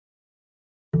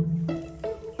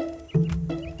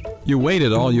You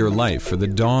waited all your life for the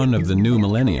dawn of the new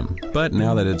millennium, but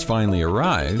now that it's finally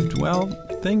arrived, well,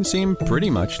 things seem pretty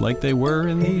much like they were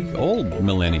in the old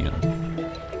millennium.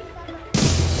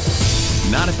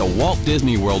 Not at the Walt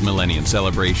Disney World Millennium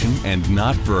Celebration, and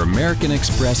not for American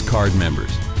Express card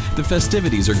members. The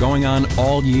festivities are going on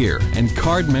all year, and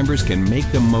card members can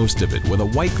make the most of it with a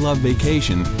white glove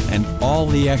vacation and all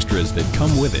the extras that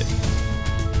come with it.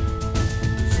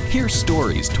 Hear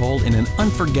stories told in an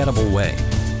unforgettable way.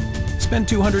 Spend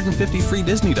 $250 free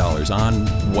Disney dollars on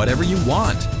whatever you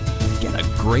want. Get a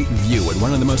great view at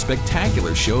one of the most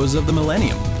spectacular shows of the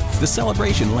millennium. The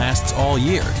celebration lasts all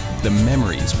year. The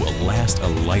memories will last a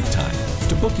lifetime.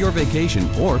 To book your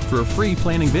vacation or for a free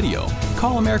planning video,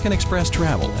 call American Express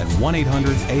Travel at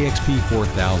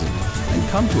 1-800-AXP-4000 and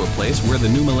come to a place where the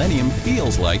new millennium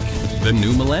feels like the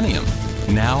new millennium.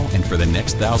 Now and for the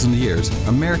next 1,000 years,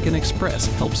 American Express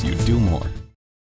helps you do more.